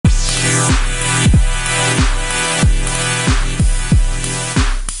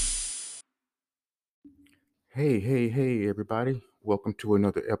Hey, everybody. Welcome to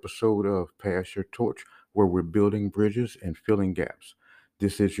another episode of Pass Your Torch, where we're building bridges and filling gaps.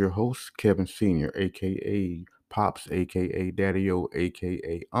 This is your host, Kevin Sr., aka Pops, aka Daddy O,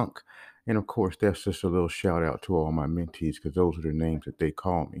 aka Unc. And of course, that's just a little shout out to all my mentees because those are the names that they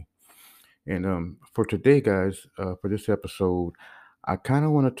call me. And for today, guys, for this episode, I kind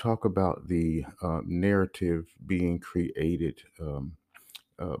of want to talk about the narrative being created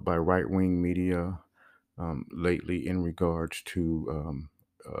by right wing media lately in regards to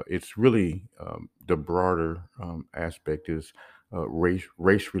it's really the broader aspect is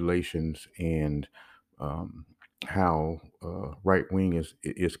race relations and um, how right wing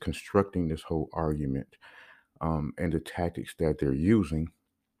is constructing this whole argument and the tactics that they're using.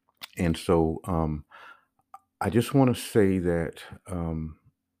 And so I just want to say that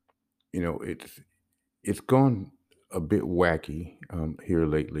you know it's gone a bit wacky here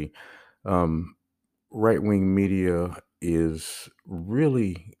lately. Um, Right wing media is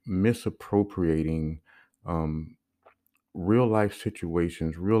really misappropriating um, real life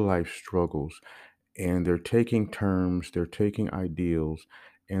situations, real life struggles, and they're taking terms, they're taking ideals,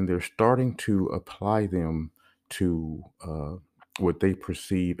 and they're starting to apply them to what they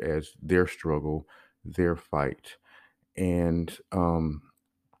perceive as their struggle, their fight. And I'm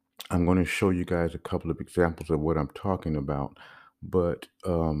going to show you guys a couple of examples of what I'm talking about. But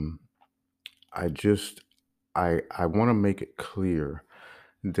I just I want to make it clear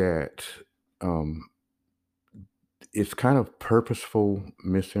that um, it's kind of purposeful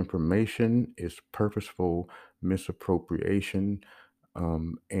misinformation, it's purposeful misappropriation,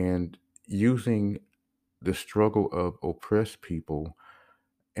 and using the struggle of oppressed people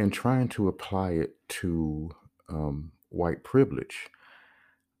and trying to apply it to white privilege.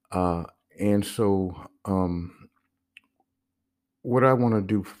 Uh, and so, what I want to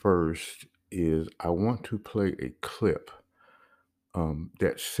do first is I want to play a clip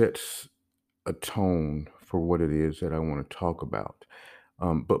that sets a tone for what it is that I want to talk about.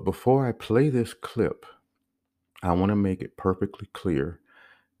 But before I play this clip, I want to make it perfectly clear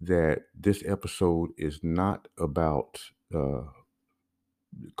that this episode is not about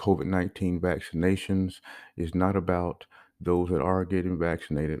COVID-19 vaccinations, is not about those that are getting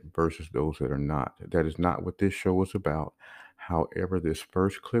vaccinated versus those that are not. That is not what this show is about. However, this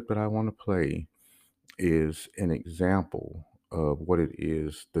first clip that I want to play is an example of what it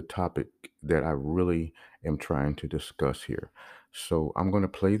is, the topic that I really am trying to discuss here. So I'm going to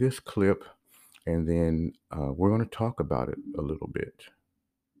play this clip and then we're going to talk about it a little bit.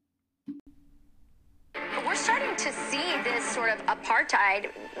 We're starting to see this sort of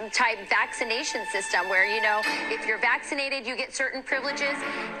apartheid type vaccination system where, if you're vaccinated, you get certain privileges.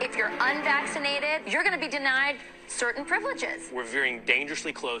 If you're unvaccinated, you're going to be denied certain privileges. We're veering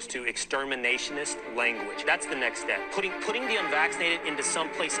dangerously close to exterminationist language. That's the next step. Putting the unvaccinated into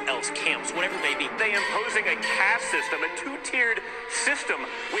someplace else, camps, whatever it may be. They imposing a caste system, a two-tiered system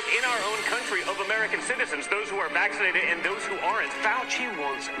within our own country of American citizens, those who are vaccinated and those who aren't. Fauci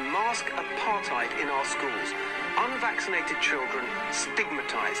wants mask apartheid in our schools. Unvaccinated children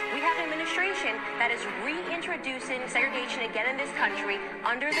stigmatized. We have an administration that is reintroducing segregation again in this country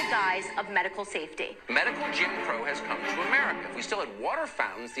under the guise of medical safety. Medical Jim Crow has come to America. If we still had water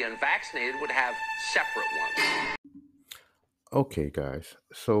fountains, the unvaccinated would have separate ones. Okay, guys.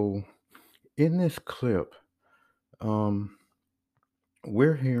 So in this clip,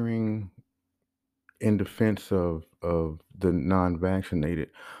 we're hearing in defense of the non-vaccinated,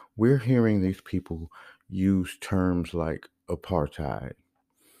 we're hearing these people use terms like apartheid.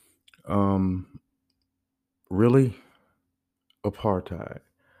 Really? Apartheid.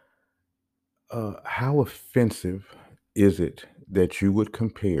 How offensive is it that you would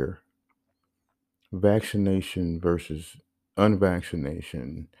compare vaccination versus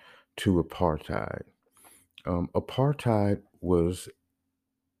unvaccination to apartheid? Apartheid was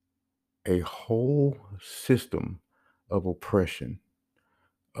a whole system of oppression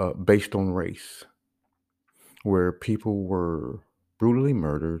based on race, where people were brutally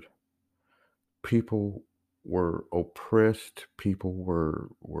murdered, people were oppressed, people were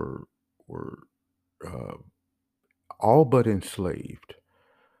uh, all but enslaved.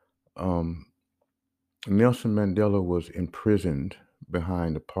 Um, Nelson Mandela was imprisoned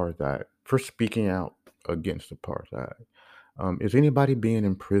behind apartheid for speaking out against apartheid. Is anybody being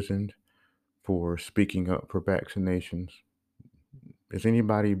imprisoned for speaking up for vaccinations? Is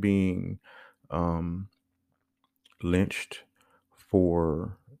anybody being um, lynched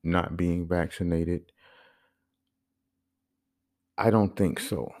for not being vaccinated? I don't think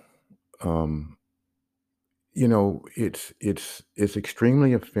so. Um, it's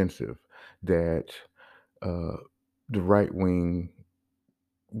extremely offensive that uh, the right wing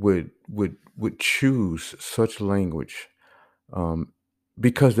would choose such language, um,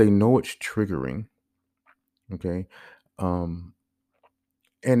 because they know it's triggering. Okay, um,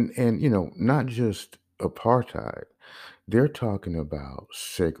 and not just apartheid. They're talking about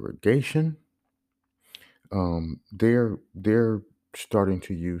segregation. They're starting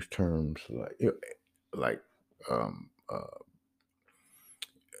to use terms like um, uh,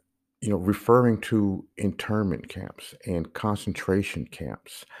 referring to internment camps and concentration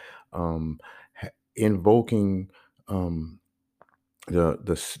camps, invoking um,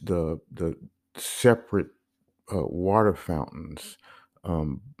 the separate water fountains,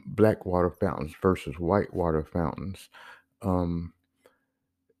 black water fountains versus white water fountains. Um,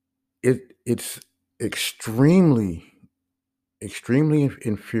 it's extremely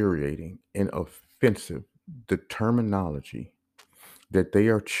infuriating and offensive, the terminology that they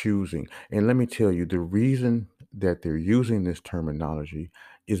are choosing. And let me tell you, the reason that they're using this terminology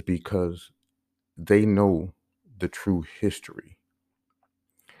is because they know the true history.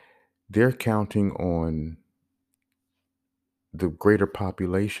 They're counting on the greater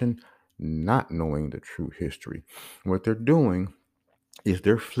population not knowing the true history. What they're doing is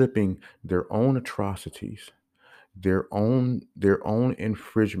they're flipping their own atrocities, their own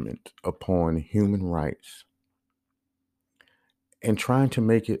infringement upon human rights, and trying to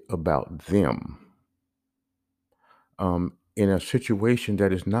make it about them, in a situation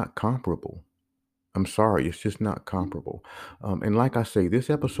that is not comparable. I'm sorry, it's just not comparable. And like I say, this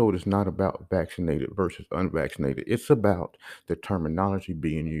episode is not about vaccinated versus unvaccinated. It's about the terminology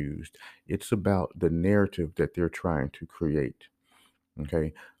being used. It's about the narrative that they're trying to create.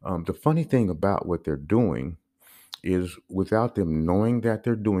 Okay. The funny thing about what they're doing is, without them knowing that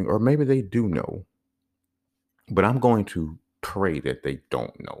they're doing, or maybe they do know, but I'm going to pray that they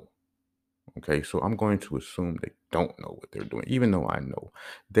don't know. Okay, so I'm going to assume they don't know what they're doing, even though I know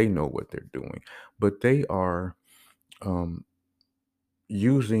they know what they're doing. But they are um,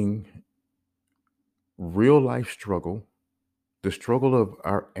 using real life struggle, the struggle of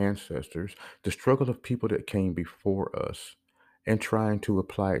our ancestors, the struggle of people that came before us, and trying to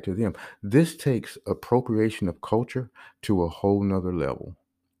apply it to them. This takes appropriation of culture to a whole nother level.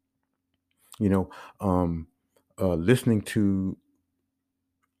 You know, um, listening to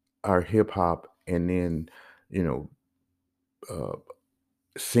our hip hop and then, you know, uh,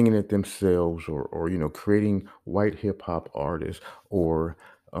 singing it themselves, or creating white hip hop artists, or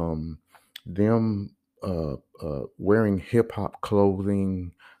um, them wearing hip hop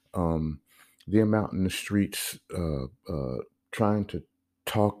clothing, um, them out in the streets trying to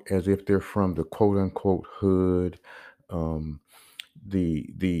talk as if they're from the quote unquote hood, um,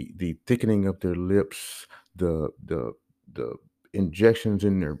 the thickening of their lips, the injections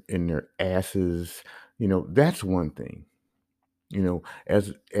in their asses. That's one thing.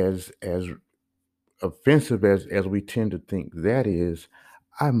 As offensive as we tend to think that is,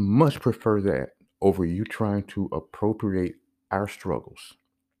 I much prefer that over you trying to appropriate our struggles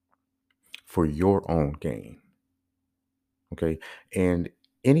for your own gain. Okay. And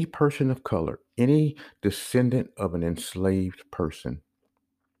any person of color, any descendant of an enslaved person,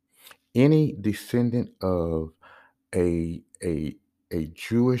 any descendant of a a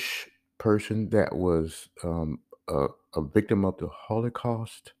Jewish person that was a victim of the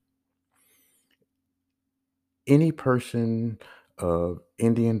Holocaust, any person of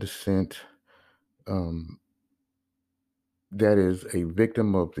Indian descent, um, that is a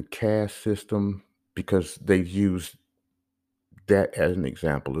victim of the caste system, because they've used that as an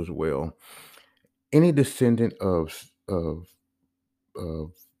example as well. Any descendant of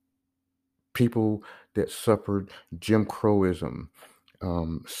people that suffered Jim Crowism,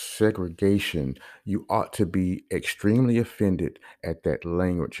 segregation, you ought to be extremely offended at that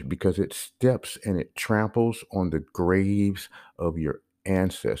language, because it steps and it tramples on the graves of your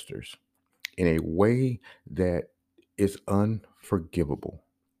ancestors in a way that is unforgivable.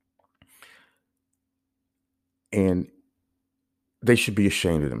 And they should be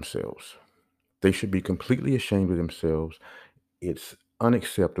ashamed of themselves. They should be completely ashamed of themselves. It's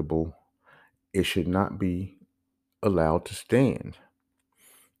unacceptable. It should not be allowed to stand.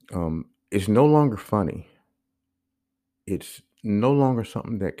 It's no longer funny. It's no longer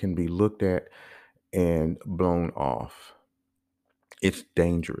something that can be looked at and blown off. It's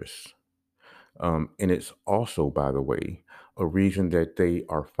dangerous. And it's also, by the way, a reason that they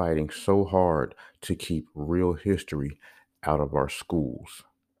are fighting so hard to keep real history out of our schools.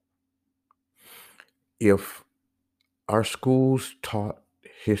 If our schools taught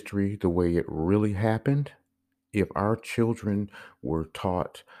history the way it really happened, if our children were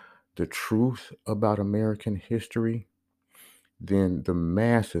taught the truth about American history, then the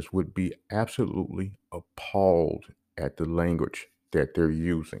masses would be absolutely appalled at the language that they're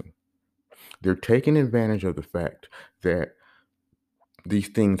using. They're taking advantage of the fact that these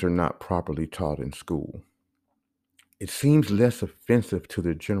things are not properly taught in school. It seems less offensive to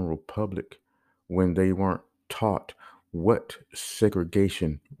the general public when they weren't taught what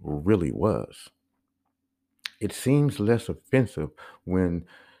segregation really was. It seems less offensive when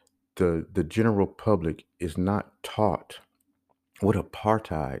the general public is not taught what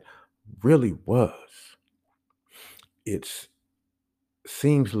apartheid really was. It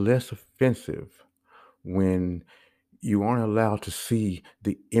seems less offensive when you aren't allowed to see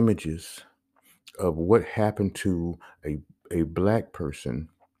the images of what happened to a black person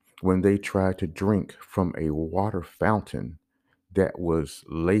when they tried to drink from a water fountain that was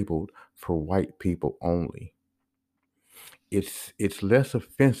labeled for white people only. It's less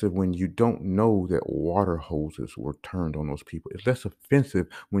offensive when you don't know that water hoses were turned on those people. It's less offensive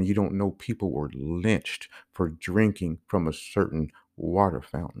when you don't know people were lynched for drinking from a certain water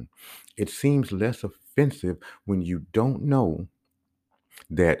fountain. It seems less offensive when you don't know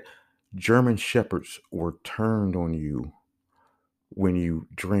that German shepherds were turned on you when you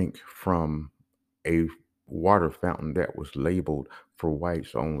drink from a water fountain that was labeled for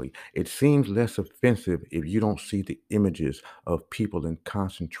whites only. It seems less offensive if you don't see the images of people in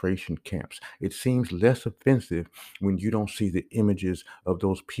concentration camps. It seems less offensive when you don't see the images of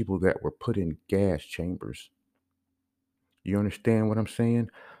those people that were put in gas chambers. You understand what I'm saying?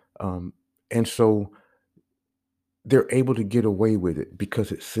 And so they're able to get away with it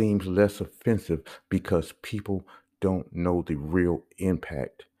because it seems less offensive because people don't know the real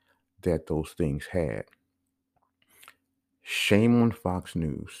impact that those things had. Shame on Fox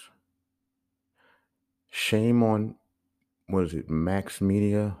News. Shame on, what is it, Max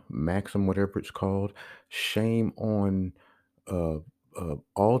Media, Maxim, whatever it's called. Shame on uh,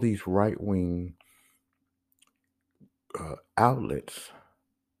 all these right-wing outlets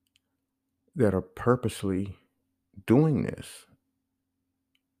that are purposely doing this.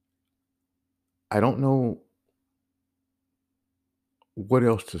 I don't know what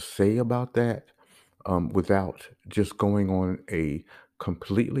else to say about that without just going on a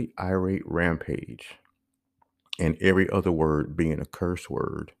completely irate rampage and every other word being a curse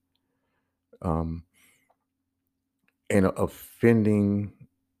word, um, and offending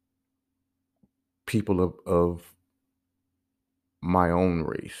people of my own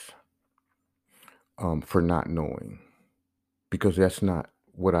race for not knowing, because that's not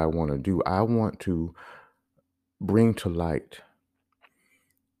what I want to do. I want to bring to light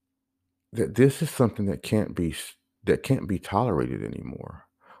that this is something that can't be tolerated anymore.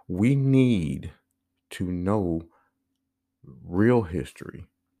 We need to know real history.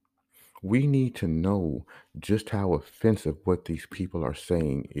 We need to know just how offensive what these people are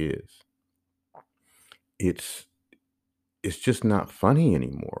saying is. It's it's just not funny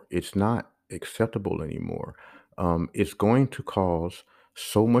anymore. It's not acceptable anymore. It's going to cause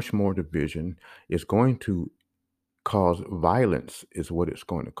so much more division. It's going to cause violence, is what it's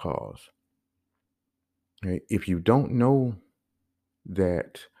going to cause. Right? If you don't know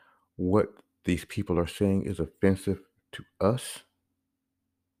that what these people are saying is offensive to us,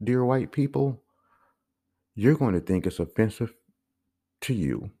 dear white people, you're going to think it's offensive to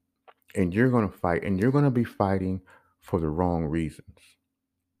you, and you're going to fight, and you're going to be fighting for the wrong reasons.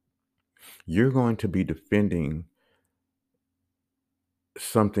 You're going to be defending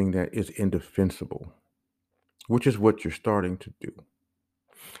something that is indefensible, which is what you're starting to do.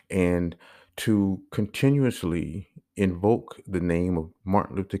 And to continuously invoke the name of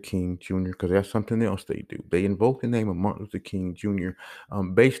Martin Luther King Jr., because that's something else they do. They invoke the name of Martin Luther King Jr.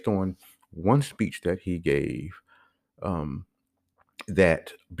 Based on one speech that he gave,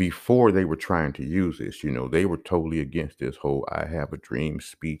 that before they were trying to use this, they were totally against this whole "I have a dream"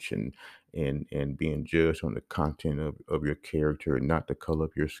 speech and being judged on the content of your character and not the color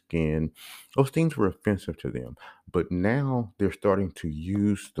of your skin. Those things were offensive to them. But now they're starting to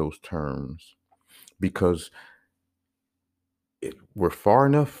use those terms because we're far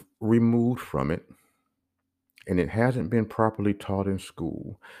enough removed from it, and it hasn't been properly taught in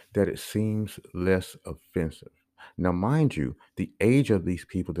school, that it seems less offensive. Now, mind you, the age of these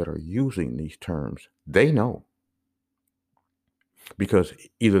people that are using these terms, they know, because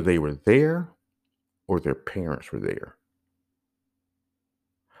either they were there or their parents were there.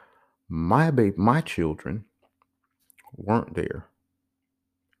 My children weren't there,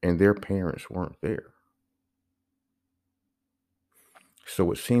 and their parents weren't there.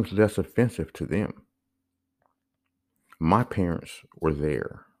 So it seems less offensive to them. My parents were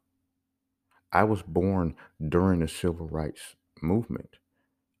there. I was born during the civil rights movement.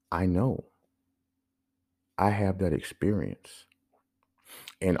 I know. I have that experience.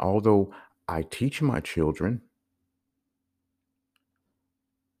 And although I teach my children,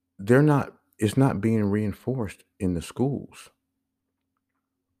 it's not being reinforced in the schools.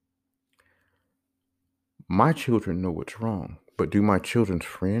 My children know what's wrong, but do my children's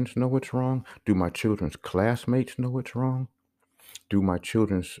friends know what's wrong? Do my children's classmates know what's wrong? Do my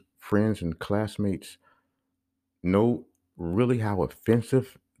children's friends and classmates know really how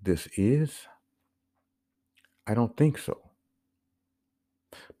offensive this is? I don't think so.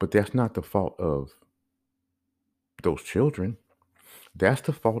 But that's not the fault of those children. That's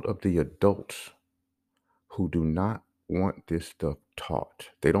the fault of the adults who do not want this stuff taught.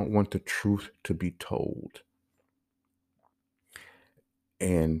 They don't want the truth to be told.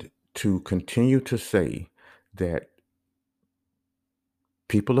 And to continue to say that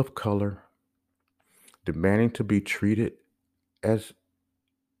people of color demanding to be treated as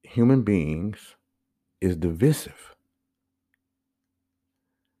human beings is divisive.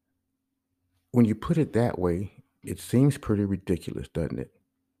 When you put it that way, it seems pretty ridiculous, doesn't it?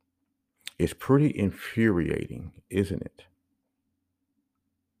 It's pretty infuriating, isn't it?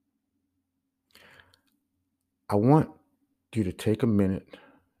 I want you to take a minute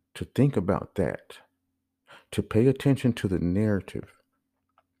to think about that, to pay attention to the narrative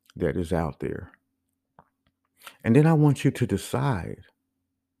that is out there. And then I want you to decide,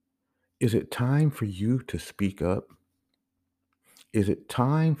 is it time for you to speak up? Is it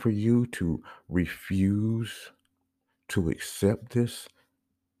time for you to refuse to accept this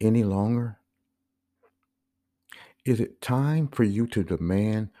any longer? Is it time for you to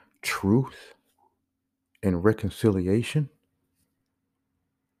demand truth and reconciliation?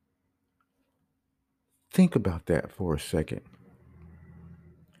 Think about that for a second.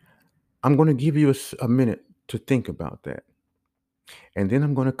 I'm going to give you a minute to think about that. And then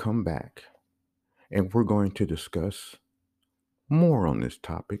I'm going to come back and we're going to discuss more on this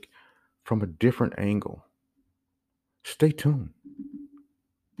topic from a different angle. Stay tuned.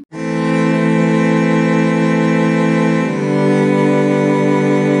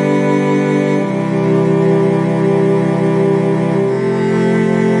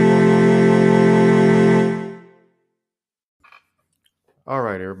 All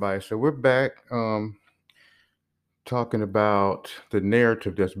right, everybody. So we're back talking about the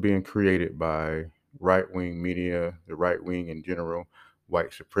narrative that's being created by right-wing media, the right wing in general,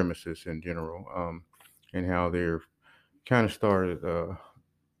 white supremacists in general, and how they're kind of started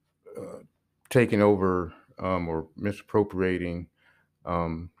taking over or misappropriating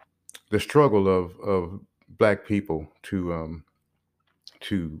the struggle of Black people to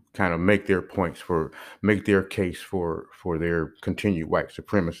kind of make their case for their continued white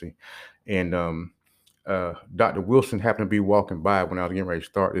supremacy. And Dr. Wilson happened to be walking by when I was getting ready to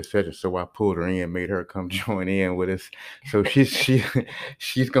start this session, so I pulled her in, made her come join in with us. So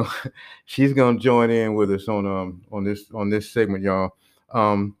she's gonna join in with us on this segment, y'all.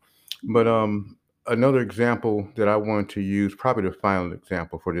 But another example that I want to use, probably the final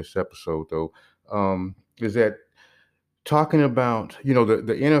example for this episode, though, is that talking about, the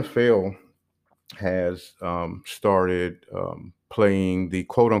NFL has started playing the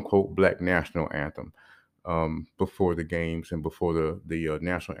quote unquote Black national anthem before the games and before the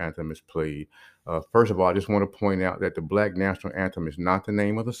national anthem is played. First of all, I just want to point out that the Black national anthem is not the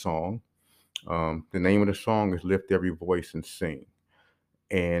name of the song. The name of the song is "Lift Every Voice and Sing,"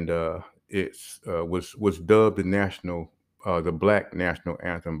 and it's was dubbed the Black national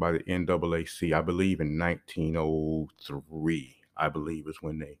anthem by the NAAC, I believe in 1903. I believe is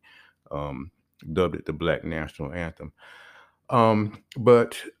when they dubbed it the Black national anthem.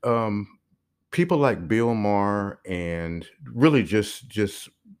 But people like Bill Maher and really just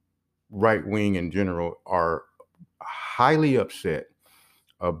right wing in general are highly upset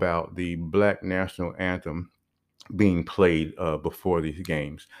about the Black national anthem being played before these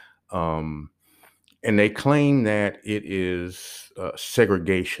games. And they claim that it is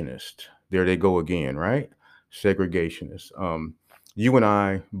segregationist. There they go again, right? Segregationist. You and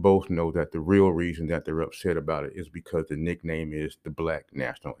I both know that the real reason that they're upset about it is because the nickname is the Black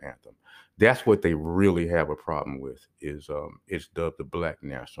national anthem. That's what they really have a problem with, is it's dubbed the Black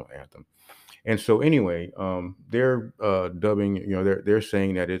national anthem. And so anyway, they're dubbing, they're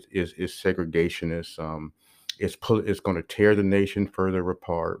saying that it is segregationist. It's going to tear the nation further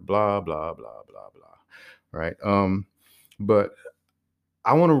apart, blah, blah, blah, blah, blah. Right. But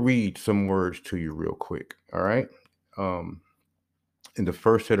I want to read some words to you real quick. All right. In the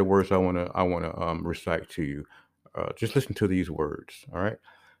first set of words I want to recite to you, just listen to these words. All right.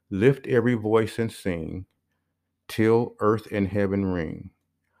 Lift every voice and sing, till earth and heaven ring.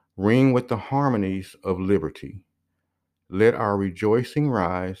 Ring with the harmonies of liberty. Let our rejoicing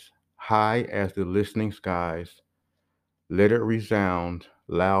rise, high as the listening skies. Let it resound,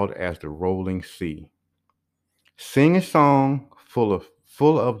 loud as the rolling sea. Sing a song full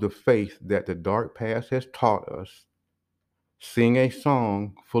of the faith that the dark past has taught us. Sing a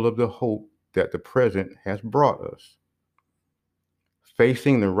song full of the hope that the present has brought us.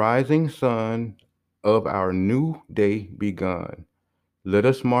 Facing the rising sun of our new day begun, let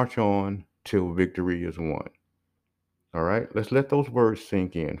us march on till victory is won. All right, let's let those words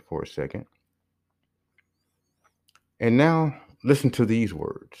sink in for a second. And now listen to these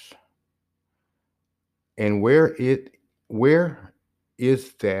words. And where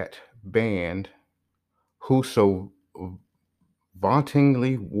is that band who so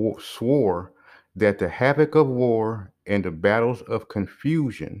vauntingly swore that the havoc of war and the battles of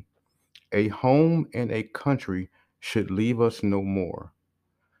confusion, a home and a country, should leave us no more?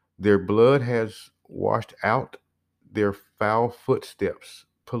 Their blood has washed out their foul footsteps,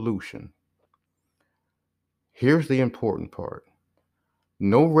 pollution. Here's the important part.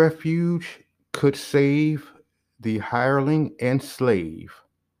 No refuge could save the hireling and slave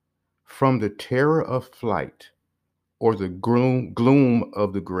from the terror of flight or the gloom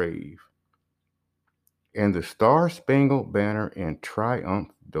of the grave. And the star-spangled banner in triumph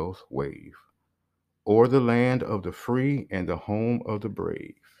doth wave o'er the land of the free and the home of the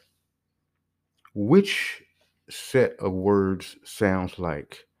brave. Which set of words sounds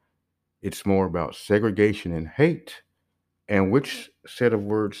like it's more about segregation and hate? And which set of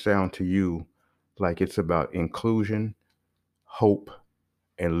words sound to you like it's about inclusion, hope,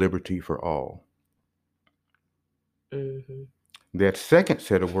 and liberty for all? Mm-hmm. That second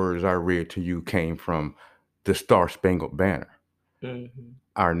set of words I read to you came from the Star-Spangled Banner,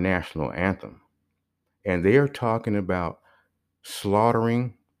 our national anthem. And they are talking about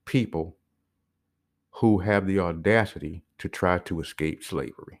slaughtering people who have the audacity to try to escape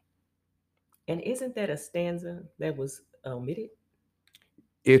slavery. And isn't that a stanza that was omitted?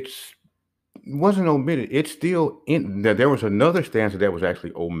 It wasn't omitted. It's still in. There was another stanza that was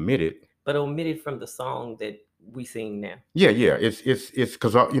actually omitted, but omitted from the song that we sing now. Yeah. It's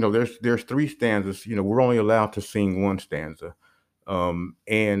because there's three stanzas. We're only allowed to sing one stanza,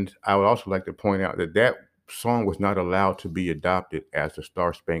 and I would also like to point out that song was not allowed to be adopted as the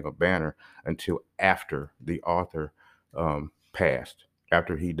Star-Spangled Banner until after the author passed,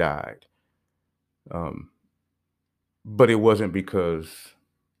 after he died. But it wasn't because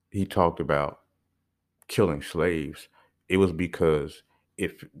he talked about killing slaves. It was because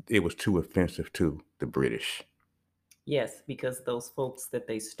it was too offensive to the British. Yes, because those folks that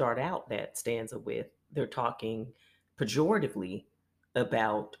they start out that stanza with, they're talking pejoratively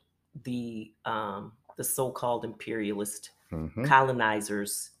about the so-called imperialist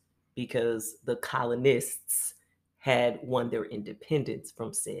colonizers, because the colonists had won their independence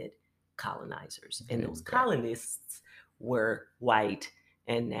from said colonizers. And those colonists were white,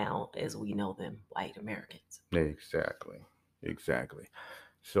 and now, as we know them, white Americans. Exactly.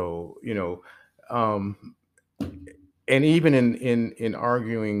 So, and even in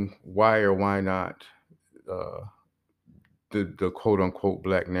arguing why or why not the quote unquote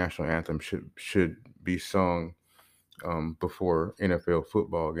Black national anthem should be sung before NFL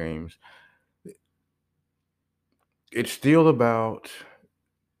football games, it's still about,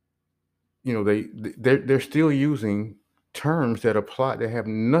 they're still using terms that apply, that have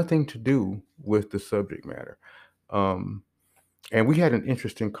nothing to do with the subject matter. And we had an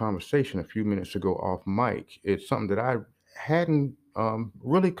interesting conversation a few minutes ago off mic. It's something that I hadn't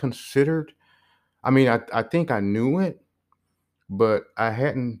really considered. I mean, I think I knew it, but I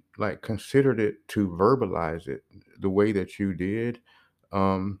hadn't considered it to verbalize it the way that you did.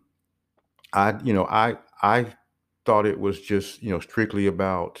 I thought it was just, strictly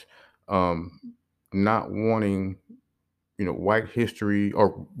about not wanting, white history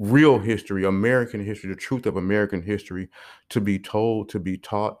or real history, American history, the truth of American history to be told, to be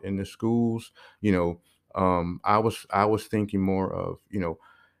taught in the schools. I was thinking more of,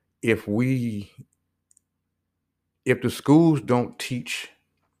 if the schools don't teach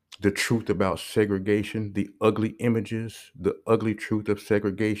the truth about segregation, the ugly images, the ugly truth of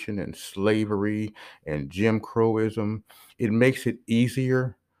segregation and slavery and Jim Crowism, it makes it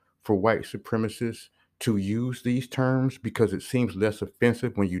easier for white supremacists to use these terms because it seems less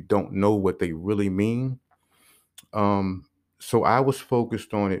offensive when you don't know what they really mean. So I was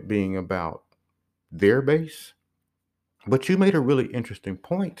focused on it being about their base. But you made a really interesting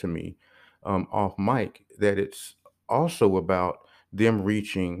point to me off mic, that it's also about them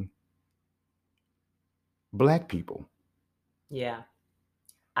reaching Black people. Yeah.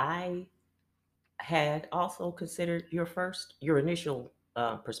 I had also considered your initial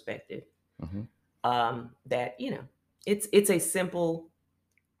perspective, Mhm. that it's a simple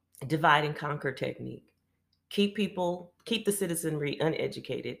divide and conquer technique. Keep the citizenry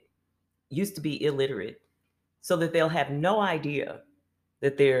uneducated, used to be illiterate, so that they'll have no idea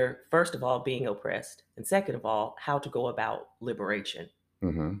that they're, first of all, being oppressed, and second of all, how to go about liberation.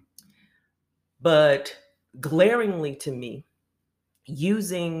 Mhm. But glaringly to me,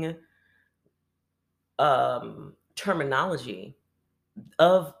 using terminology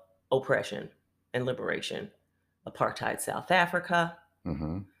of oppression and liberation, apartheid South Africa,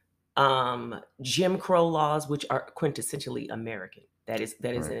 Mhm. Jim Crow laws, which are quintessentially American. That is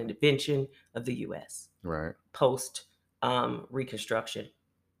Right. an invention of the U.S. Right. post Reconstruction.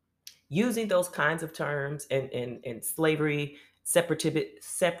 Using those kinds of terms and slavery,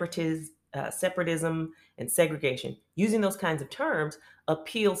 separatism, and segregation, using those kinds of terms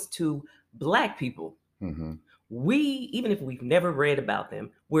appeals to Black people. Mhm. We, even if we've never read about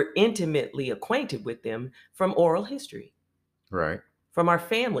them, we're intimately acquainted with them from oral history, Right. from our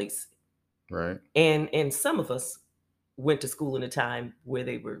families. Right. And some of us went to school in a time where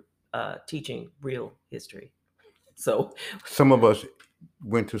they were teaching real history. So Some of us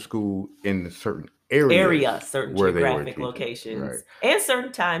went to school in certain areas certain where they were geographic teaching. locations, Right. and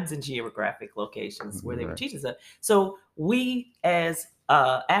certain times in geographic locations where they were Right. teaching stuff. So we, as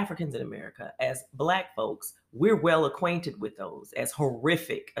Africans in America, as Black folks, we're well acquainted with those as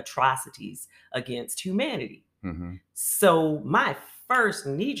horrific atrocities against humanity. Mhm. So my first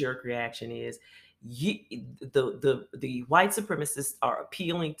knee-jerk reaction is, the white supremacists are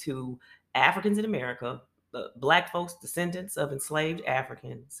appealing to Africans in America, Black folks, descendants of enslaved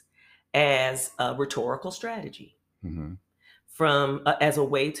Africans, as a rhetorical strategy, Mhm. from as a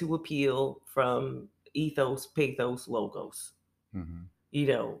way to appeal from ethos, pathos, logos. Mhm.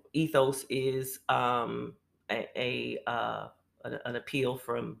 Ethos is an appeal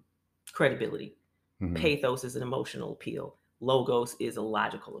from credibility. Mhm. Pathos is an emotional appeal. Logos is a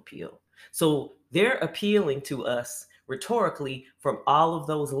logical appeal. So they're appealing to us rhetorically from all of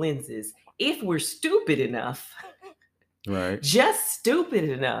those lenses. If we're stupid enough, Right. just stupid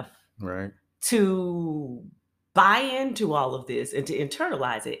enough Right. to buy into all of this and to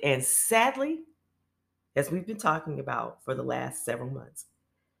internalize it. And sadly, as we've been talking about for the last several months,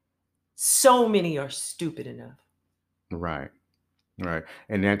 so many are stupid enough. Right. Right.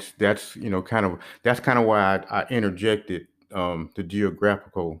 And that's that's kind of why I interjected the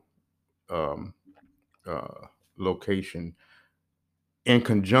geographical um, uh, location in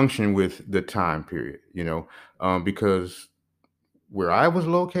conjunction with the time period. Because where I was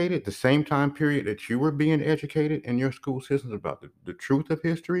located, the same time period that you were being educated in your school systems about the truth of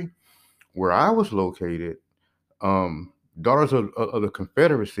history, where I was located, daughters of the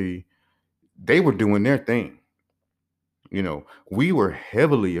Confederacy, they were doing their thing. We were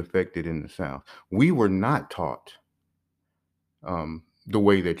heavily affected in the South. We were not taught the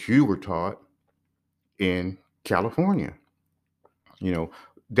way that you were taught in California. You know,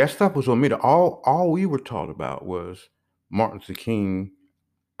 that stuff was omitted. All we were taught about was Martin Luther King.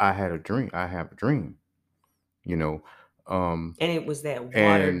 I had a dream. I have a dream. You know, And it was that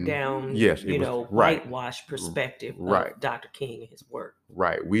watered and down, yes, it was right, whitewash perspective right, of Dr. King and his work.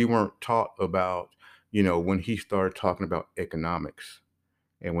 right. We weren't taught about, when he started talking about economics,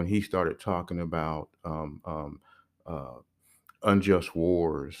 and when he started talking about uh, unjust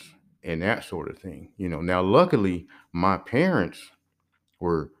wars and that sort of thing. Now luckily my parents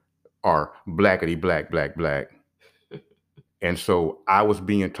are blackety black, and so I was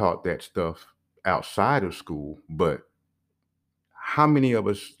being taught that stuff outside of school. But how many of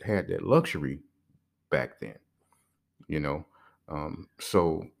us had that luxury back then? you know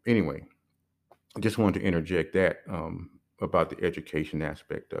so anyway, I just wanted to interject that about the education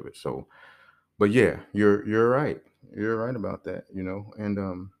aspect of it. So, but yeah, you're right about that. And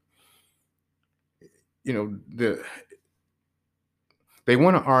the they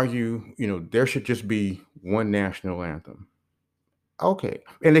want to argue, there should just be one national anthem. Okay.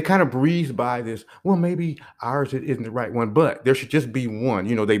 And they kind of breeze by this. Well, maybe ours isn't the right one, but there should just be one.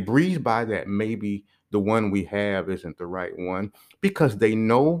 They breeze by that maybe the one we have isn't the right one, because they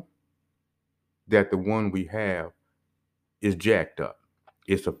know that the one we have is jacked up.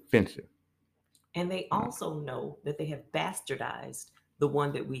 It's offensive. And they also know that they have bastardized the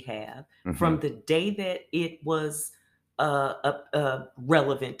one that we have Mhm. from the day that it was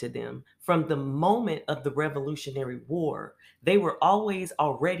relevant to them. From the moment of the Revolutionary War, they were always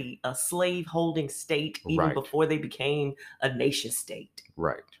already a slave-holding state even Right. before they became a nation state.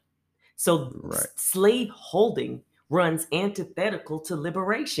 Right. So Right. slave holding runs antithetical to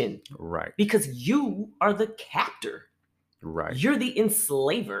liberation Right. because you are the captor. Right. You're the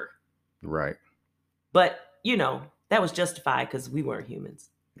enslaver. Right. But, that was justified because we weren't humans.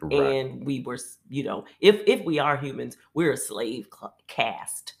 Right. And we were, if we are humans, we're a slave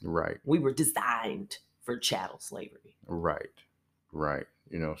caste. Right. We were designed for chattel slavery. Right. Right.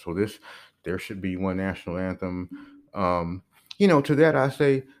 So there should be one national anthem. To that I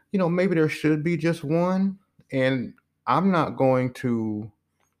say, maybe there should be just one. And I'm not going to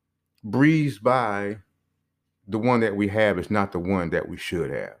breeze by the one that we have is not the one that we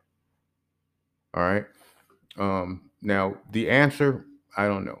should have. All right. Now the answer, I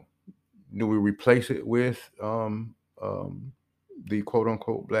don't know. Do we replace it with the quote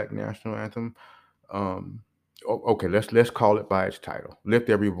unquote Black national anthem? Okay, let's call it by its title. Lift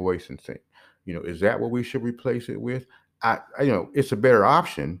every voice and sing. Is that what we should replace it with? It's a better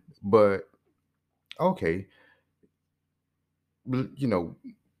option, but okay.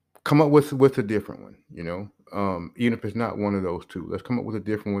 Come up with a different one. Even if it's not one of those two, let's come up with a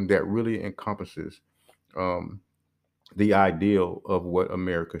different one that really encompasses the ideal of what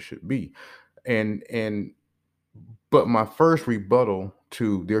America should be. But my first rebuttal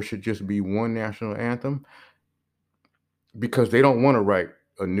to there should just be one national anthem, because they don't want to write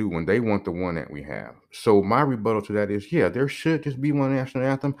a new one. They want the one that we have. So my rebuttal to that is, yeah, there should just be one national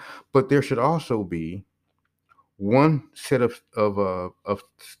anthem, but there should also be one set of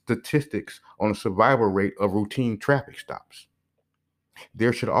statistics on the survival rate of routine traffic stops.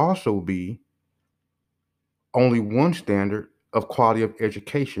 There should also be only one standard of quality of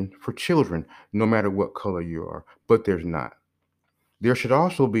education for children, no matter what color you are, but there's not. There should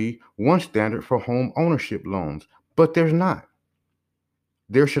also be one standard for home ownership loans, but there's not.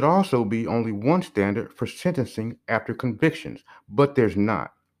 There should also be only one standard for sentencing after convictions, but there's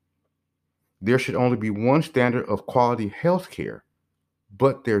not. There should only be one standard of quality health care,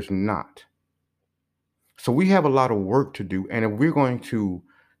 but there's not. So we have a lot of work to do, and if we're going to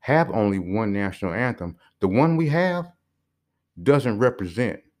have only one national anthem, the one we have doesn't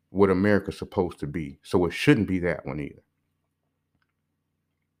represent what America's supposed to be. So it shouldn't be that one either.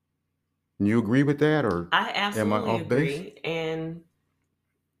 You agree with that, or I absolutely am I off agree. base? And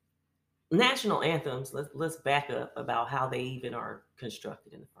national anthems, let's back up about how they even are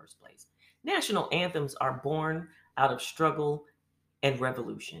constructed in the first place. National anthems are born out of struggle and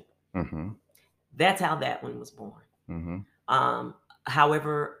revolution. Mm-hmm. That's how that one was born. Mm-hmm.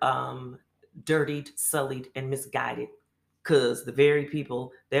 However, dirtied, sullied, and misguided, because the very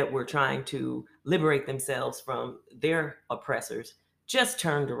people that were trying to liberate themselves from their oppressors just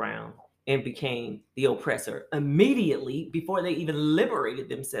turned around and became the oppressor immediately before they even liberated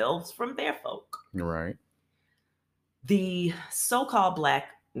themselves from their folk. Right. The so-called Black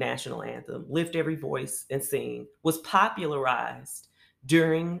national anthem, Lift Every Voice and Sing, was popularized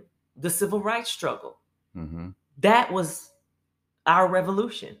during the civil rights struggle. Mm-hmm. That was our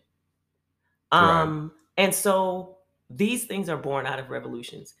revolution. Right. And so these things are born out of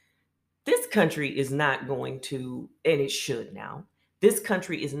revolutions. This country is not going to, and it should now, this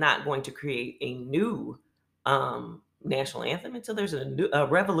country is not going to create a new national anthem until there's a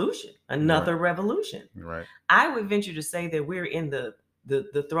revolution, another revolution. Right. I would venture to say that we're in the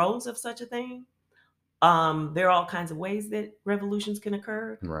throes of such a thing. There are all kinds of ways that revolutions can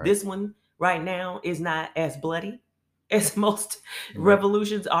occur. Right. This one right now is not as bloody as most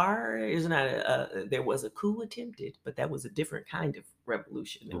revolutions are. Is not there was a coup attempted, but that was a different kind of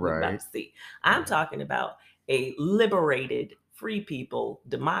revolution than we're about to see. I'm talking about a liberated, free people,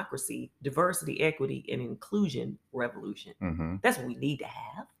 democracy, diversity, equity, and inclusion revolution. Mm-hmm. That's what we need to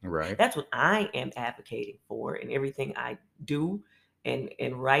have. Right. That's what I am advocating for in everything I do and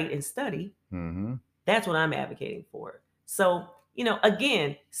write and study. Mm-hmm. That's what I'm advocating for. So,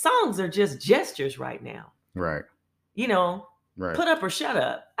 again, songs are just gestures right now. Right. Right. Put up or shut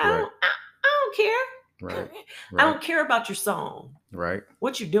up. I don't care. Right. I don't care about your song. Right.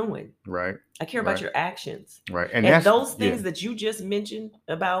 What you're doing. Right. I care about your actions. Right. And those things that you just mentioned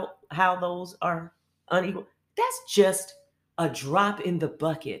about how those are unequal, that's just a drop in the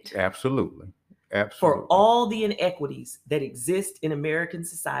bucket. Absolutely. For all the inequities that exist in American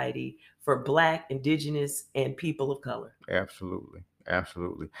society for Black, Indigenous, and people of color. Absolutely.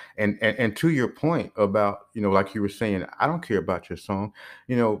 Absolutely. And to your point about, like you were saying, I don't care about your song.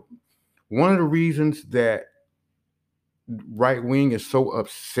 One of the reasons that right wing is so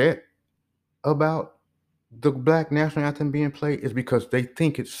upset about the Black national anthem being played is because they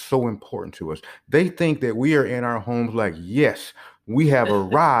think it's so important to us. They think that we are in our homes like, yes, we have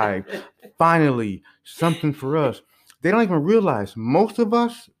arrived. Finally, something for us. They don't even realize, most of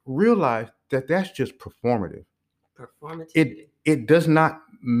us realize that that's just performative. Performative. It does not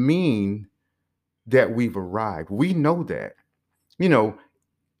mean that we've arrived. We know that. You know,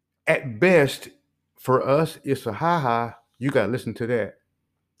 at best, for us, it's a ha-ha. You got to listen to that.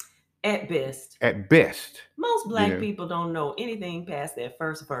 At best. At best. Most Black people don't know anything past that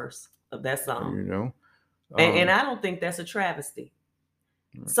first verse of that song. You know. And I don't think that's a travesty.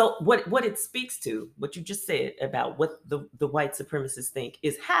 Right. So what it speaks to, what you just said about what the white supremacists think,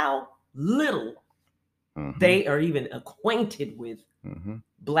 is how little they are even acquainted with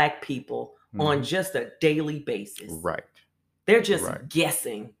Black people on just a daily basis. Right. They're just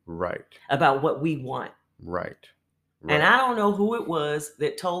guessing about what we want. Right. And I don't know who it was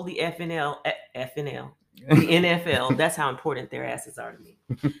that told the the NFL, that's how important their asses are to me.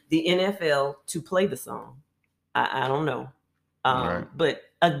 The NFL to play the song. I don't know. But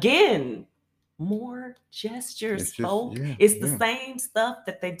again, more gestures, folks. It's the same stuff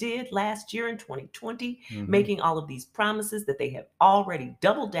that they did last year in 2020, making all of these promises that they have already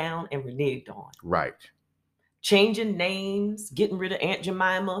doubled down and reneged on. Right. Changing names, getting rid of Aunt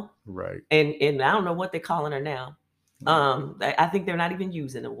Jemima. Right. And I don't know what they're calling her now. I think they're not even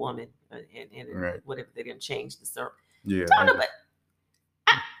using a woman and whatever they're going to change the syrup. Yeah.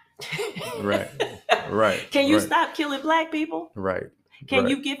 Right. Can you stop killing Black people? Right. Can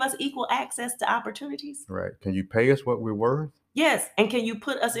you give us equal access to opportunities? Right. Can you pay us what we're worth? Yes. And can you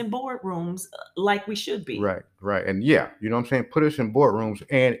put us in boardrooms like we should be? Right. Right. And you know what I'm saying? Put us in boardrooms,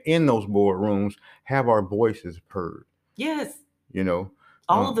 and in those boardrooms, have our voices heard. Yes. You know,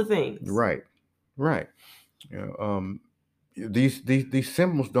 all of the things. Right. Right. You know, these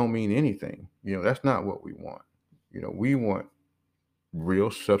symbols don't mean anything. You know, that's not what we want. You know, we want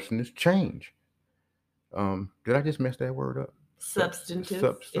real substantive change. Did I just mess that word up?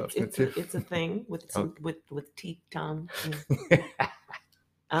 Substantive. It's a thing with teeth, tongue.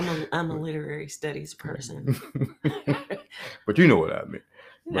 I'm a literary studies person. But you know what I mean.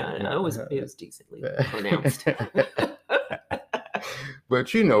 No, it was decently pronounced.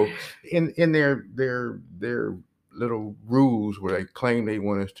 But you know, in their little rules where they claim they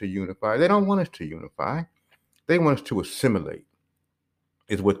want us to unify, they don't want us to unify. They want us to assimilate.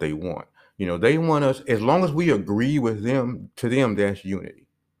 Is what they want. You know, they want us, as long as we agree with them, to them, that's unity,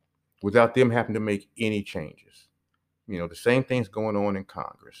 without them having to make any changes. You know, the same thing's going on in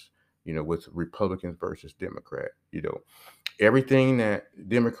Congress, you know, with Republicans versus Democrats. You know, everything that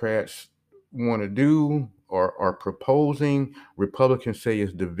Democrats want to do or are proposing, Republicans say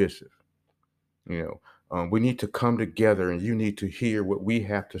is divisive. You know, we need to come together, and you need to hear what we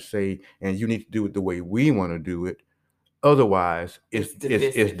have to say, and you need to do it the way we want to do it. Otherwise, it's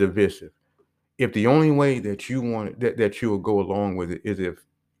divisive. If the only way that you want it, that you will go along with it, is if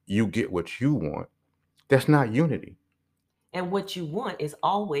you get what you want, that's not unity. And what you want is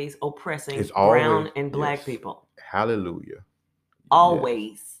always oppressing brown and Black people. Hallelujah.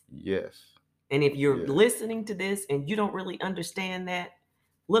 Always. Yes. And if you're listening to this and you don't really understand that,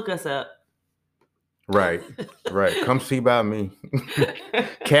 look us up. Right. Right. Come see by me.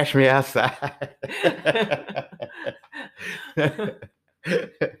 Catch me outside.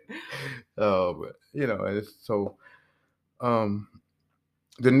 But you know, it's so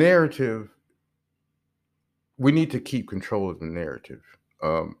the narrative, we need to keep control of the narrative.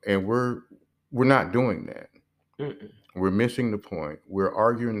 And we're not doing that. Mm-mm. We're missing the point. We're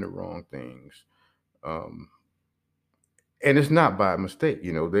arguing the wrong things. And it's not by mistake.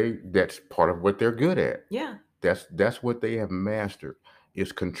 You know, that's part of what they're good at. Yeah. That's what they have mastered,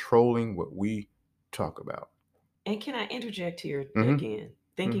 is controlling what we talk about. And can I interject here again,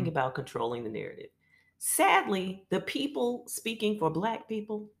 thinking about controlling the narrative? Sadly, the people speaking for Black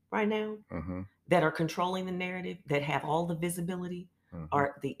people right now that are controlling the narrative, that have all the visibility,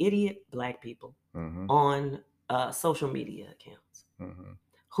 are the idiot Black people on social media accounts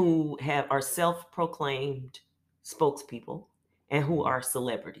who are self-proclaimed spokespeople and who are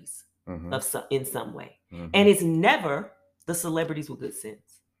celebrities in some way. And it's never the celebrities with good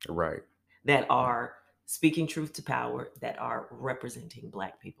sense. Right. That are speaking truth to power, that are representing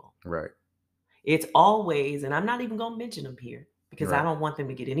Black people. Right. It's always, and I'm not even going to mention them here because I don't want them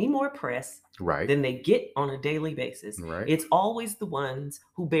to get any more press than they get on a daily basis. Right. It's always the ones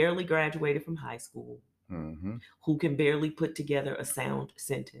who barely graduated from high school, who can barely put together a sound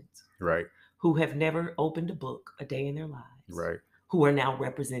sentence. Right. Who have never opened a book a day in their lives. Right. Who are now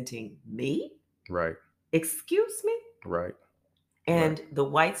representing me. Right. Excuse me. Right. And the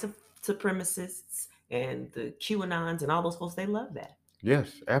white supremacists and the QAnons and all those folks, they love that.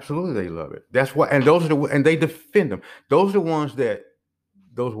 Yes, absolutely, they love it. That's why, and those are and they defend them. Those are the ones that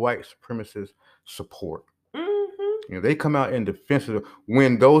those white supremacists support. Mm-hmm. They come out in defense of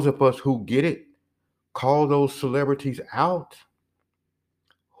when those of us who get it call those celebrities out.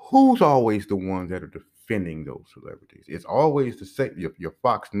 Who's always the ones that are defending those celebrities? It's always the same. Your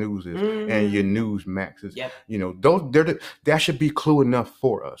Fox Newses and your Newsmaxes. Yep. Those that should be clue enough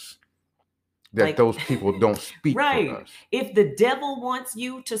for us that those people don't speak right. for us. If the devil wants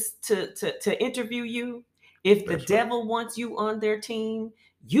you to interview you, if the devil wants you on their team,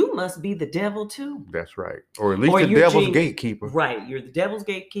 you must be the devil too. That's right. Or at least the devil's gatekeeper. Right. You're the devil's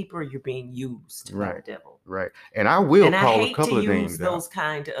gatekeeper. You're being used by the devil. Right. And I will call a couple of names. I hate to use those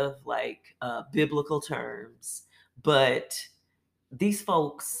kind of biblical terms, but these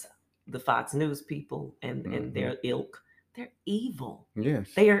folks, the Fox News people and their ilk, they're evil. Yes.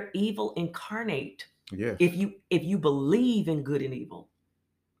 They are evil incarnate. Yes. If you believe in good and evil.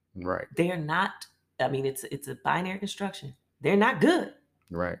 Right. They're not, I mean, it's a binary construction. They're not good.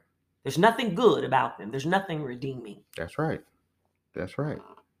 Right. There's nothing good about them. There's nothing redeeming. That's right. That's right.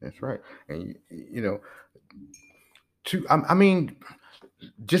 That's right. And I mean,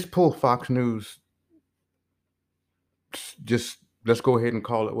 just pull Fox News. Just let's go ahead and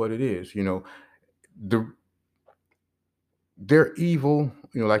call it what it is. They're evil.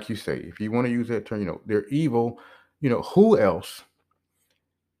 Like you say, if you want to use that term, they're evil. Who else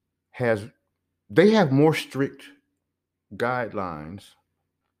they have more strict guidelines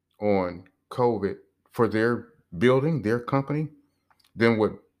on COVID for their building, their company, than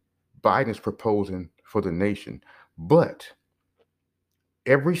what Biden is proposing for the nation. But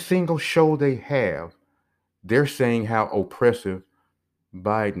every single show they have, they're saying how oppressive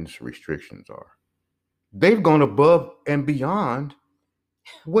Biden's restrictions are. They've gone above and beyond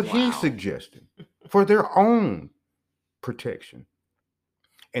what he's suggesting for their own protection.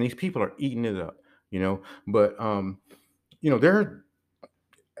 And these people are eating it up, but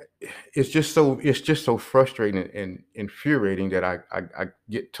it's just so frustrating and infuriating that I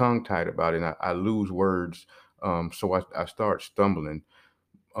get tongue tied about it and I lose words. So I start stumbling.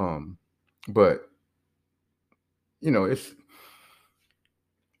 But it's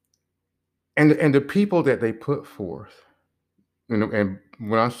and the people that they put forth, and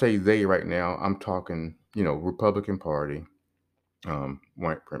when I say they right now, I'm talking, Republican Party,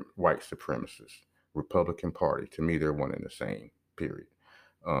 white supremacists, Republican Party. To me, they're one and the same, period.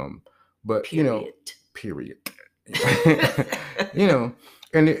 But period.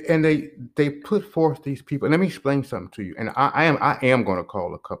 And they put forth these people. And let me explain something to you. And I am going to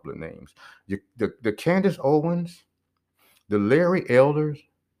call a couple of names. The Candace Owens, the Larry Elders,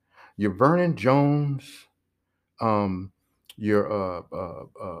 your Vernon Jones, your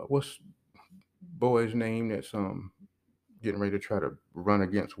what's boy's name that's getting ready to try to run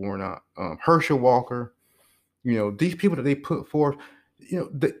against Warnock, Herschel Walker. These people that they put forth.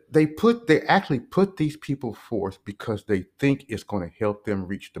 They actually put these people forth because they think it's going to help them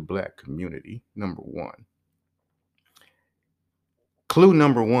reach the Black community. Number one. Clue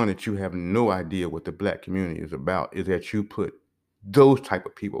number one that you have no idea what the Black community is about is that you put those type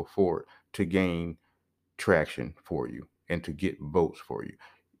of people forward to gain traction for you and to get votes for you.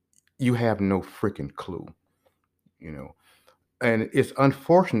 You have no freaking clue, And it's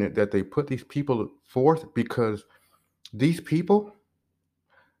unfortunate that they put these people forth because these people,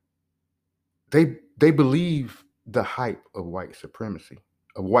 they believe the hype of white supremacy,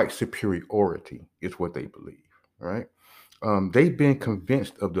 of white superiority is what they believe, right? They've been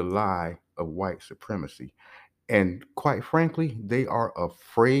convinced of the lie of white supremacy. And quite frankly, they are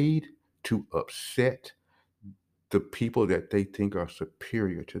afraid to upset the people that they think are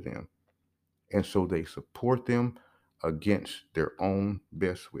superior to them. And so they support them against their own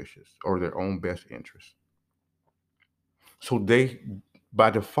best wishes or their own best interests. So they, by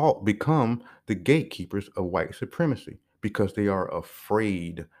default, become the gatekeepers of white supremacy because they are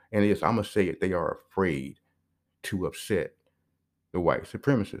afraid, and I'm going to say it, they are afraid to upset the white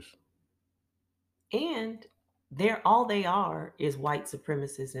supremacists. And all they are is white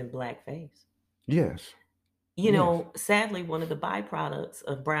supremacists in blackface. Yes. Sadly, one of the byproducts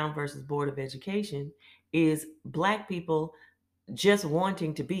of Brown versus Board of Education is Black people just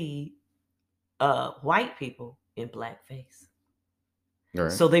wanting to be white people in blackface.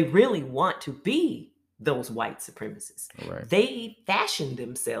 Right. So they really want to be those white supremacists. Right. They fashioned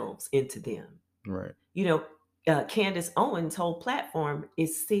themselves into them. Right. Candace Owens' whole platform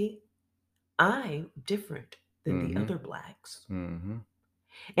is, see, I'm different than the other Blacks. Mm-hmm.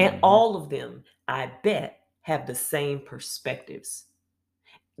 And all of them, I bet, have the same perspectives.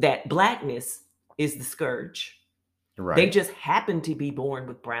 That Blackness is the scourge. Right. They just happen to be born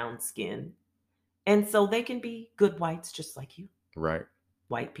with brown skin. And so they can be good whites just like you. Right.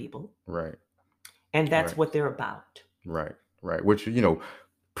 White people. Right. And that's Right. what they're about. Right. Right. Which,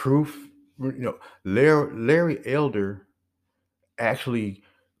 proof, Larry Elder actually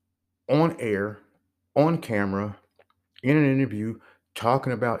on air, on camera, in an interview,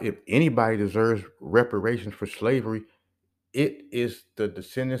 talking about if anybody deserves reparations for slavery, it is the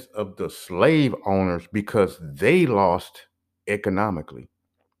descendants of the slave owners because they lost economically.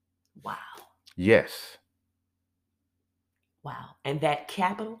 Wow. Yes. Wow. And that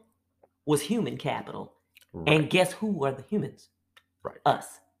capital was human capital. Right. And guess who are the humans? Right.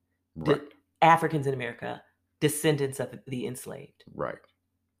 Us. Right. The Africans in America, descendants of the enslaved. Right.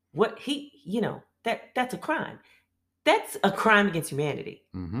 What that's a crime. That's a crime against humanity.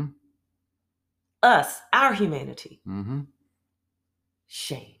 Mm-hmm. Us, our humanity. Mm-hmm.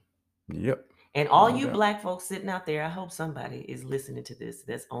 Shame. Yep. And all No you doubt. Black folks sitting out there, I hope somebody is listening to this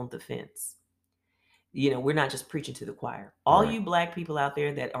that's on the fence. We're not just preaching to the choir. All Right. you Black people out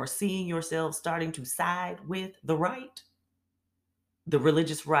there that are seeing yourselves starting to side with the right, the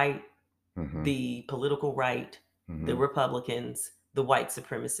religious right, Mm-hmm. the political right, Mm-hmm. the Republicans, the white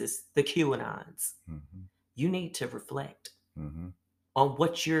supremacists, the QAnons, Mm-hmm. you need to reflect Mm-hmm. on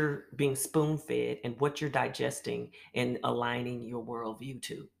what you're being spoon-fed and what you're digesting and aligning your worldview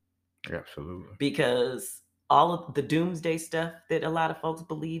to. Absolutely. Because all of the doomsday stuff that a lot of folks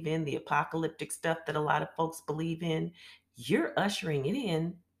believe in, the apocalyptic stuff that a lot of folks believe in, you're ushering it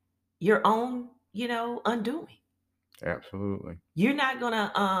in your own, undoing. Absolutely. You're not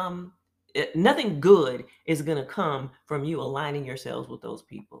gonna nothing good is gonna come from you aligning yourselves with those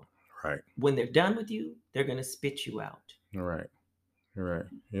people. Right. When they're done with you, they're gonna spit you out. Right. Right.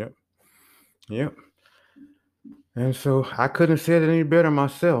 Yep. Yep. And so I couldn't have said it any better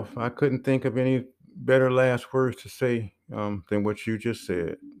myself. I couldn't think of any better last words to say than what you just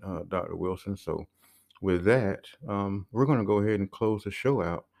said, Dr. Wilson. So with that, we're going to go ahead and close the show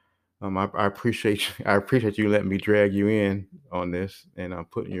out. I appreciate you letting me drag you in on this, and I'm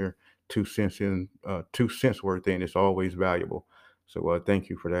putting your 2 cents worth in. It's always valuable. So thank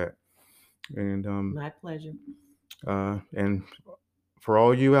you for that. And My pleasure. and for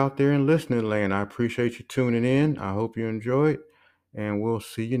all you out there in listening land, I appreciate you tuning in. I hope you enjoyed, and we'll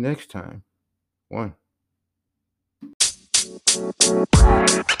see you next time. 1.